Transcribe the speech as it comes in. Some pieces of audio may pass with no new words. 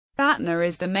Batna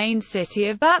is the main city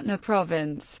of Batna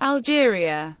Province,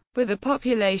 Algeria. With a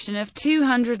population of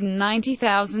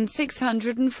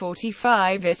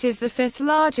 290,645, it is the fifth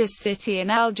largest city in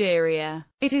Algeria.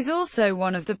 It is also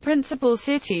one of the principal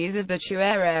cities of the Chouer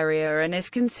area and is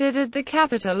considered the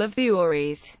capital of the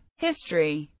Ouris.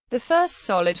 History. The first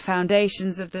solid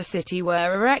foundations of the city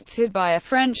were erected by a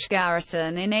French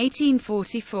garrison in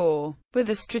 1844, with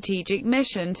a strategic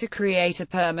mission to create a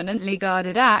permanently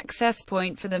guarded access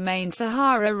point for the main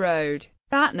Sahara Road.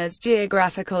 Batna's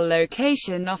geographical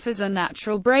location offers a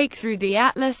natural break through the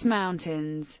Atlas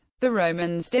Mountains. The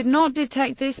Romans did not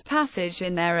detect this passage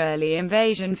in their early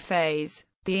invasion phase.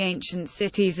 The ancient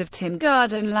cities of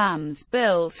Timgad and Lams,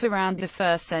 built around the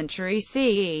 1st century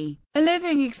CE, are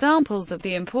living examples of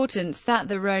the importance that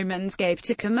the Romans gave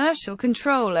to commercial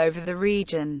control over the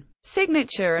region.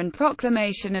 Signature and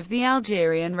proclamation of the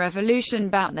Algerian Revolution.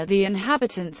 Batna. The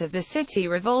inhabitants of the city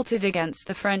revolted against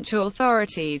the French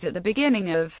authorities at the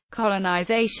beginning of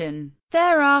colonization.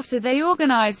 Thereafter they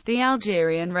organized the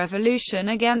Algerian Revolution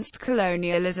against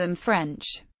colonialism.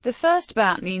 French. The first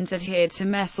Batnines adhered to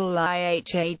Messal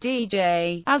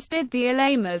Ihadj, as did the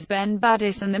Alamas Ben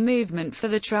Badis and the Movement for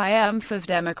the Triumph of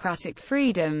Democratic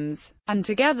Freedoms, and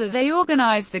together they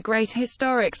organized the Great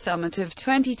Historic Summit of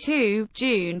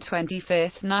June 25,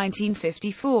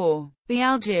 1954. The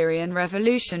Algerian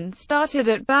Revolution started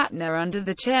at Batna under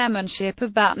the chairmanship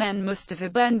of Batnen Mustafa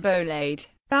Ben Boulaid.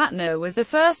 Batna was the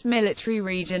first military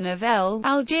region of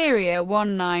Algeria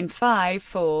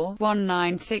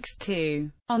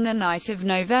 1954-1962. On the night of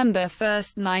November 1,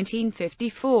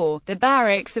 1954, the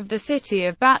barracks of the city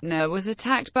of Batna was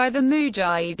attacked by the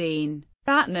Mujahideen.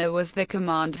 Batna was the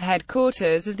command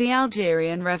headquarters of the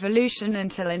Algerian Revolution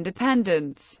until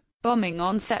independence. Bombing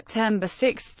on September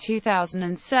 6,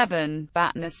 2007,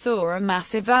 Batna saw a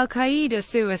massive Al-Qaeda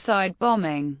suicide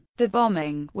bombing. The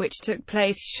bombing, which took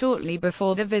place shortly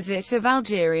before the visit of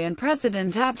Algerian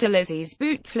President Abdelaziz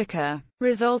Bouteflika,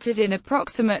 resulted in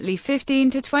approximately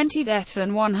 15 to 20 deaths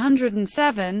and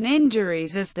 107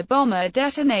 injuries as the bomber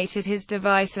detonated his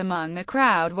device among a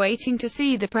crowd waiting to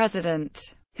see the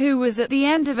president, who was at the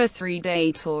end of a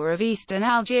 3-day tour of eastern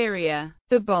Algeria.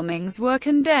 The bombings were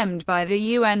condemned by the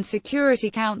UN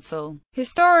Security Council.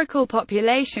 Historical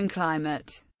population.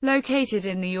 Climate. Located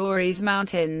in the Ouris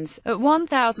Mountains, at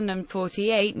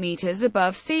 1,048 meters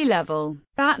above sea level,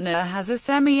 Batna has a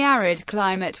semi-arid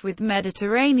climate with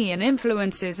Mediterranean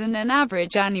influences and an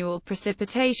average annual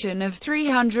precipitation of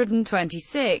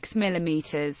 326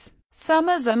 millimeters.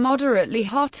 Summers are moderately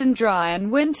hot and dry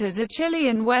and winters are chilly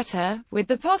and wetter, with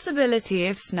the possibility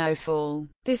of snowfall.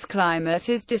 This climate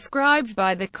is described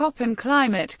by the Köppen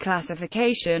climate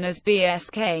classification as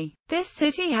BSK. This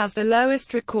city has the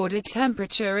lowest recorded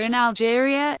temperature in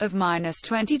Algeria, of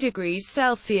 -20 degrees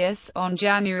Celsius, on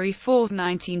January 4,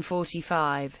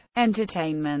 1945.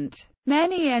 Entertainment.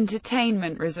 Many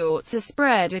entertainment resorts are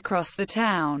spread across the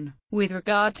town. With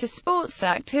regard to sports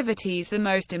activities, the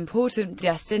most important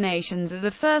destinations are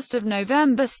the 1st of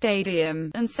November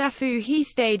Stadium, and Sefouhi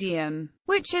Stadium,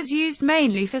 which is used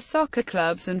mainly for soccer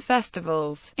clubs and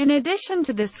festivals. In addition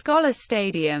to the Scholar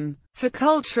Stadium, for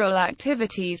cultural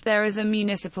activities there is a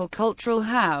municipal cultural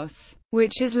house,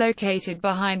 which is located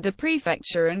behind the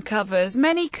prefecture and covers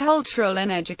many cultural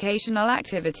and educational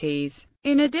activities.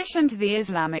 In addition to the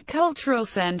Islamic Cultural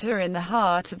Center in the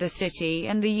heart of the city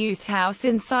and the youth house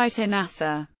in Cité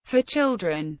Nasser. For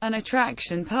children, an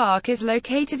attraction park is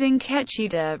located in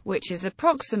Ketchida, which is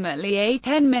approximately a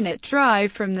 10-minute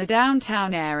drive from the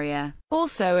downtown area.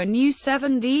 Also, a new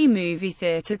 7D movie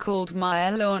theater called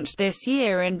Maya launched this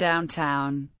year in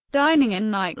downtown. Dining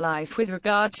and nightlife. With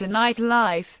regard to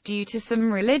nightlife, due to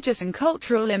some religious and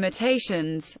cultural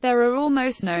limitations, there are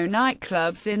almost no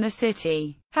nightclubs in the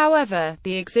city. However,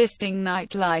 the existing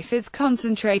nightlife is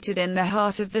concentrated in the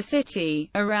heart of the city,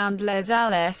 around Les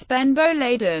Alès Ben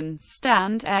Bouladen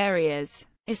stand areas,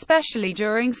 especially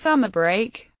during summer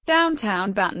break.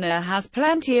 Downtown Batna has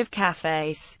plenty of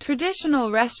cafes,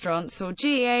 traditional restaurants or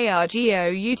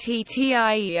gargouttier,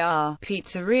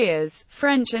 pizzerias,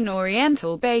 French and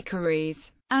Oriental bakeries,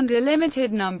 and a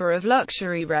limited number of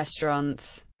luxury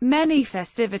restaurants. Many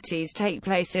festivities take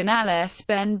place in Alès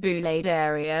Ben Boulaid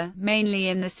area, mainly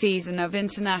in the season of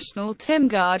International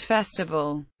Timgad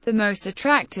Festival. The most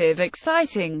attractive,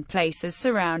 exciting places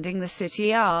surrounding the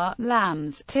city are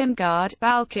Lams, Timgad,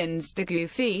 Balkans de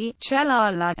Goufi,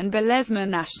 Chelala, and Belezma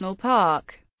National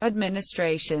Park.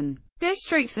 Administration.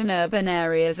 Districts and urban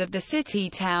areas of the city.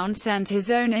 Town center.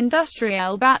 Zone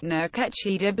industrielle. Batna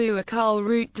Ketchida Bouakal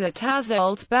Route de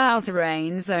Tazalt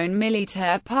Bouzerain. Zone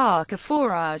militaire. Parc à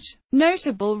Forage.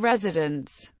 Notable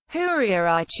residents. Huriya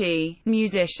Aichi,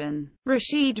 musician.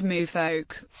 Rashid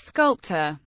Mufok,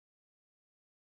 sculptor.